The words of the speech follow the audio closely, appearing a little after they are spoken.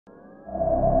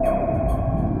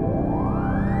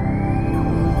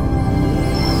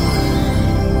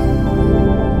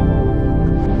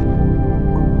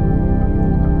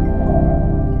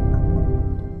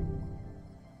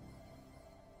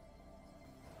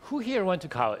Who here went to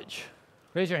college?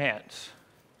 Raise your hands.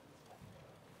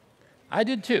 I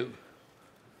did too.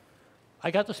 I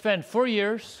got to spend 4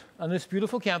 years on this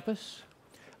beautiful campus.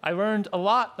 I learned a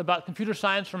lot about computer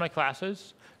science from my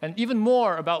classes, and even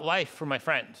more about life from my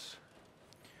friends.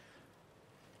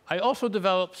 I also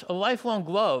developed a lifelong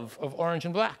love of orange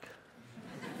and black.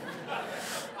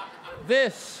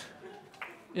 This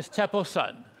is Teppo's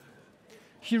son.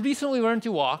 He recently learned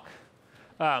to walk,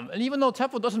 and even though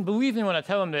Teppo doesn't believe me when I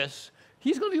tell him this,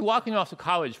 he's going to be walking off to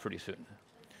college pretty soon.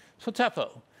 So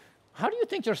Teppo, how do you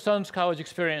think your son's college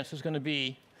experience is going to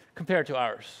be compared to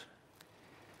ours?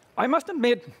 I must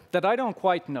admit that I don't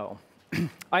quite know.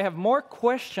 I have more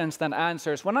questions than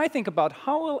answers when I think about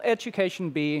how will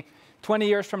education be 20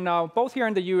 years from now, both here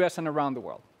in the US and around the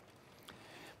world.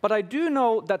 But I do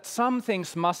know that some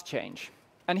things must change,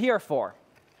 and here are 4.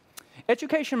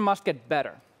 Education must get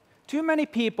better. Too many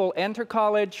people enter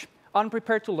college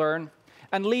unprepared to learn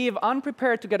and leave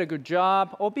unprepared to get a good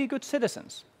job or be good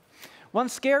citizens. One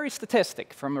scary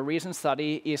statistic from a recent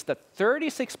study is that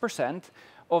 36%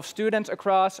 of students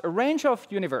across a range of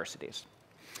universities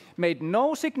made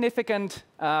no significant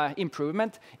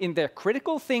improvement in their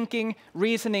critical thinking,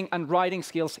 reasoning, and writing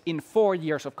skills in 4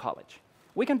 years of college.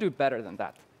 We can do better than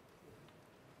that.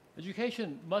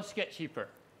 Education must get cheaper.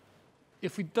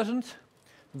 If it doesn't,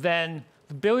 then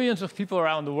the billions of people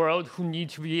around the world who need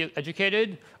to be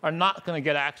educated are not going to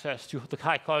get access to the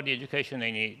high-quality education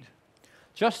they need.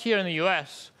 Just here in the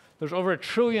US, there's over $1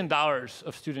 trillion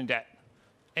of student debt.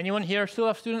 Anyone here still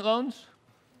have student loans?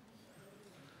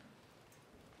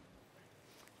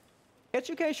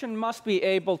 Education must be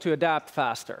able to adapt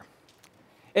faster.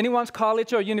 Anyone's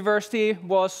college or university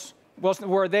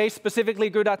were they specifically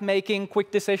good at making quick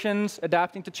decisions,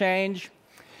 adapting to change?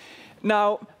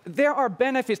 Now, there are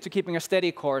benefits to keeping a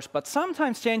steady course, but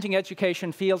sometimes changing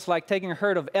education feels like taking a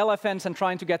herd of elephants and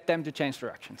trying to get them to change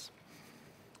directions.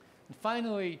 And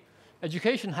finally,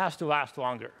 education has to last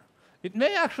longer. It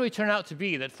may actually turn out to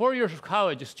be that 4 years of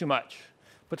college is too much,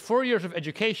 but 4 years of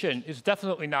education is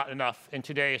definitely not enough in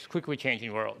today's quickly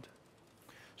changing world.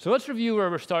 So let's review where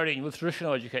we're starting with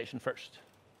traditional education first.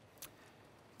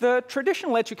 The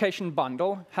traditional education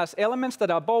bundle has elements that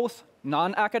are both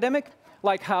non-academic,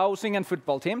 like housing and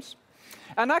football teams,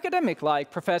 and academic,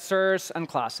 like professors and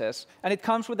classes, and it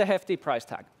comes with a hefty price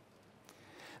tag.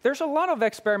 There's a lot of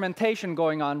experimentation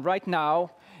going on right now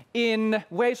in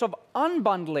ways of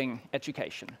unbundling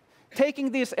education,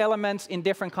 taking these elements in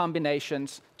different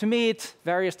combinations to meet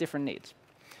various different needs.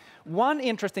 One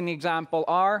interesting example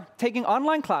are taking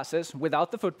online classes without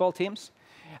the football teams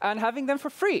and having them for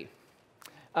free.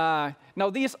 Now,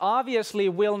 these obviously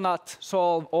will not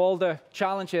solve all the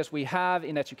challenges we have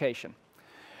in education,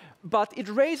 but it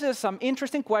raises some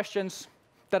interesting questions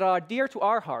that are dear to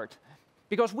our heart,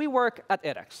 because we work at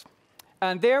TEDx,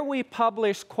 and there we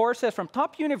publish courses from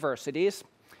top universities,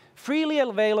 freely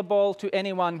available to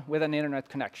anyone with an internet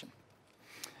connection.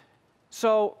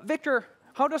 So, Victor,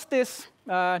 how does this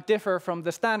differ from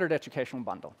the standard educational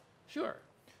bundle? Sure.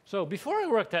 So before I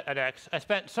worked at TEDx, I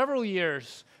spent several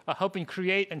years helping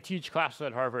create and teach classes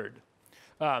at Harvard.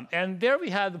 And there we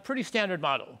had the pretty standard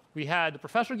model. We had the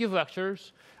professor give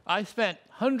lectures. I spent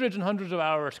hundreds and hundreds of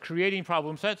hours creating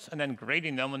problem sets and then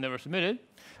grading them when they were submitted.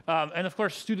 And of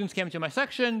course, students came to my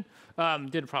section,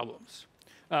 did problems.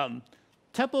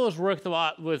 Teppo has worked a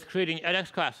lot with creating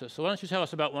edX classes. So why don't you tell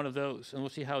us about one of those, and we'll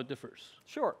see how it differs.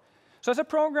 Sure. So as a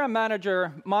program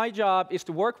manager, my job is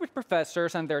to work with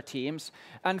professors and their teams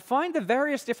and find the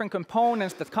various different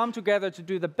components that come together to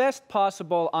do the best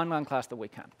possible online class that we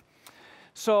can.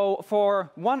 So for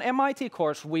one MIT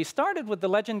course, we started with the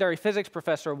legendary physics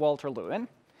professor Walter Lewin,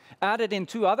 added in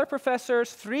 2 other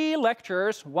professors, 3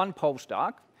 lecturers, 1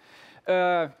 postdoc,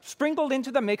 sprinkled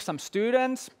into the mix some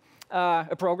students,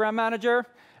 a program manager,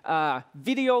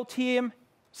 video team,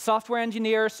 software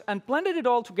engineers, and blended it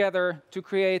all together to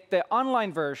create the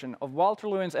online version of Walter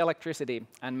Lewin's electricity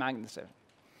and magnetism.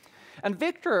 And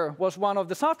Victor was one of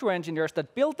the software engineers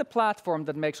that built the platform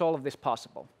that makes all of this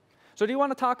possible. So do you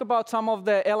want to talk about some of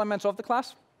the elements of the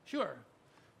class? Sure.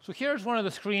 So here's one of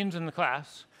the screens in the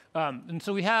class. And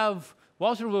so we have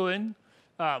Walter Lewin,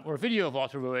 or a video of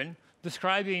Walter Lewin,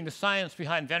 describing the science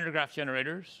behind Van der Graaf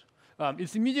generators.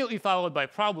 It's immediately followed by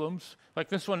problems, like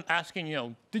this one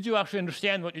asking, did you actually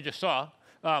understand what you just saw?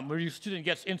 Where your student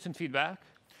gets instant feedback.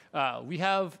 We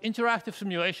have interactive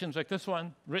simulations like this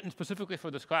one, written specifically for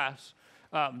this class,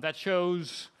 that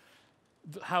shows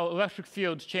how electric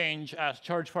fields change as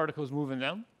charged particles move in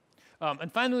them.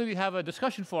 And finally, we have a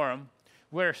discussion forum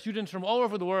where students from all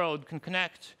over the world can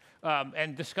connect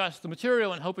and discuss the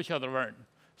material and help each other learn.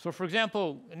 So for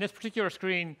example, in this particular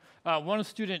screen, one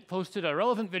student posted a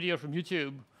relevant video from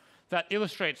YouTube that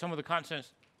illustrates some of the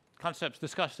concepts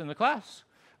discussed in the class,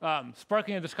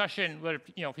 sparking a discussion where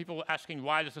people asking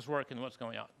why does this work and what's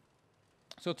going on.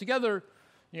 So together,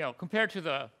 compared to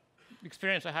the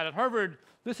experience I had at Harvard,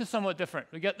 this is somewhat different.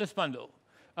 We get this bundle.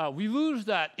 We lose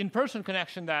that in-person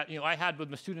connection that I had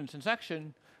with the students in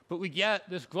section, but we get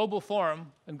this global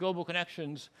forum and global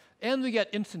connections, and we get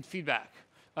instant feedback,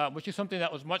 which is something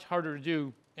that was much harder to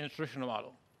do in a traditional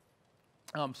model.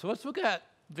 So let's look at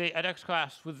the edX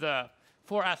class with the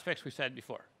 4 aspects we said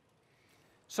before.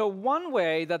 So one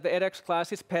way that the edX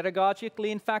class is pedagogically,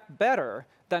 in fact, better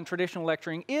than traditional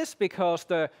lecturing is because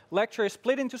the lecture is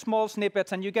split into small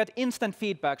snippets and you get instant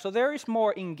feedback. So there is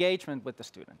more engagement with the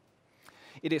student.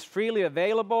 It is freely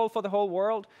available for the whole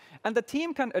world, and the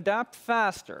team can adapt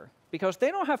faster because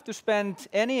they don't have to spend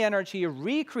any energy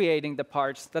recreating the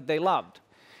parts that they loved.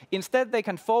 Instead, they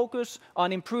can focus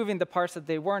on improving the parts that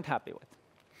they weren't happy with.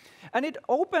 And it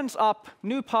opens up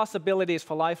new possibilities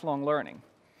for lifelong learning.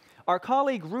 Our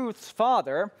colleague Ruth's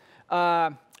father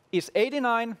is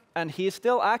 89, and he's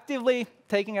still actively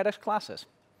taking edX classes.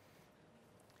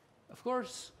 Of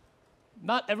course,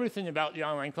 not everything about the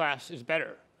online class is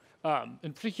better.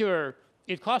 In particular,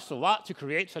 it costs a lot to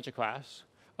create such a class.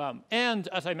 And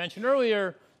as I mentioned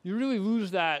earlier, you really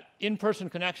lose that in-person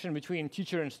connection between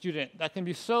teacher and student. That can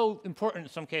be so important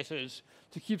in some cases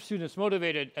to keep students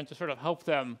motivated and to sort of help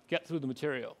them get through the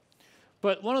material.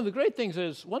 But one of the great things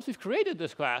is, once we've created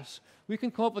this class, we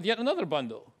can come up with yet another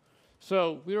bundle.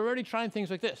 So we're already trying things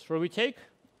like this, where we take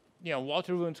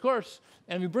Walter Lewin's course,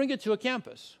 and we bring it to a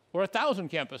campus, or 1,000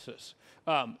 campuses.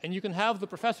 And you can have the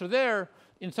professor there,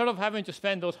 instead of having to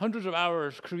spend those hundreds of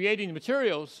hours creating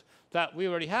materials that we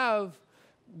already have,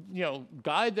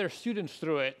 guide their students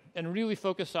through it and really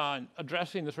focus on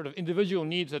addressing the sort of individual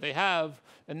needs that they have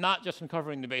and not just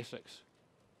uncovering the basics.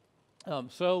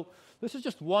 So this is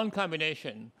just one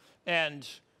combination. And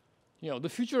the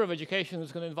future of education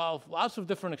is going to involve lots of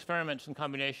different experiments and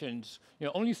combinations,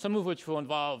 only some of which will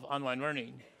involve online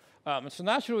learning. And so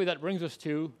naturally, that brings us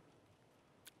to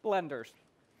blenders.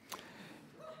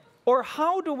 Or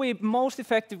how do we most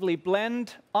effectively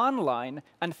blend online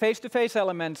and face-to-face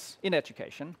elements in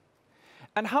education?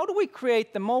 And how do we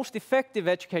create the most effective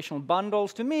educational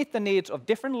bundles to meet the needs of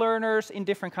different learners in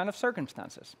different kind of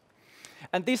circumstances?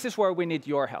 And this is where we need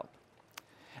your help.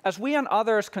 As we and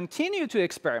others continue to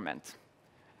experiment,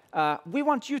 we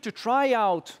want you to try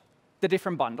out the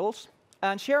different bundles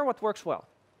and share what works well.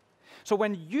 So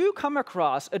when you come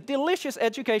across a delicious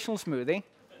educational smoothie,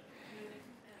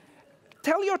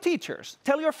 tell your teachers,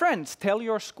 tell your friends, tell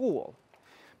your school.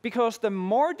 Because the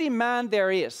more demand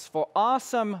there is for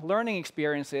awesome learning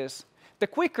experiences, the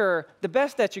quicker the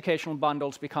best educational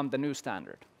bundles become the new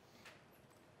standard.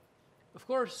 Of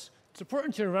course, it's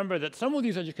important to remember that some of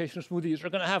these educational smoothies are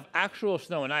going to have actual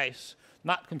snow and ice,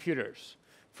 not computers.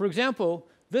 For example,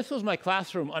 this was my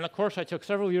classroom on a course I took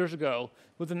several years ago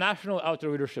with the National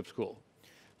Outdoor Leadership School.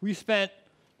 We spent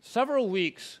several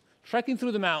weeks trekking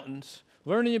through the mountains,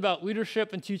 learning about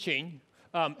leadership and teaching,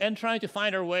 and trying to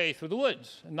find our way through the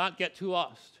woods and not get too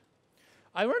lost.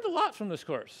 I learned a lot from this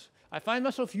course. I find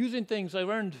myself using things I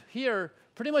learned here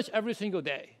pretty much every single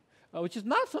day, which is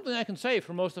not something I can say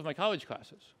for most of my college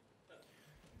classes.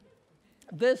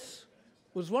 This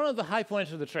was one of the high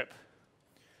points of the trip.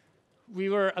 We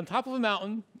were on top of a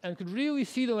mountain and could really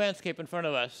see the landscape in front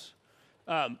of us,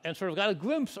 and sort of got a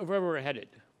glimpse of where we were headed.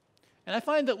 And I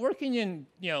find that working in,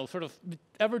 sort of the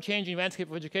ever-changing landscape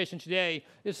of education today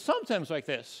is sometimes like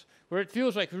this, where it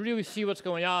feels like we really see what's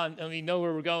going on and we know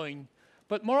where we're going.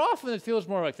 But more often it feels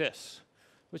more like this,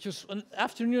 which was an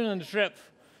afternoon on the trip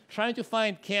trying to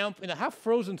find camp in a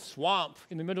half-frozen swamp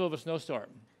in the middle of a snowstorm.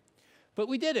 But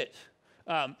we did it.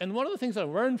 And one of the things I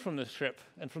learned from this trip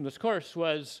and from this course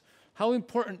was how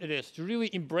important it is to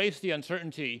really embrace the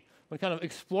uncertainty when kind of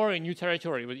exploring new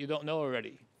territory that you don't know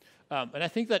already. And I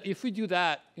think that if we do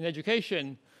that in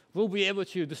education, we'll be able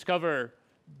to discover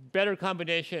better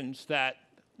combinations that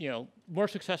more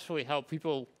successfully help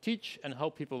people teach and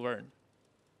help people learn.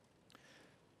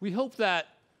 We hope that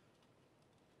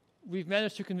we've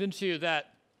managed to convince you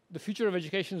that the future of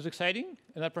education is exciting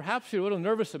and that perhaps you're a little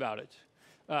nervous about it.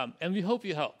 And we hope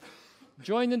you help.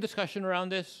 Join in discussion around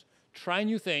this, try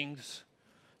new things,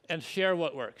 and share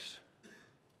what works.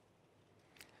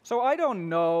 So I don't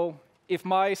know if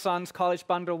my son's college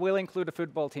bundle will include a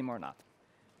football team or not.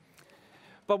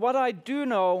 But what I do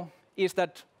know is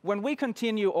that when we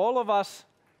continue, all of us,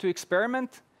 to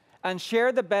experiment and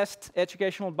share the best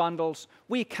educational bundles,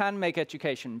 we can make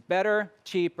education better,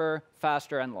 cheaper,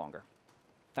 faster, and longer.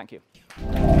 Thank you.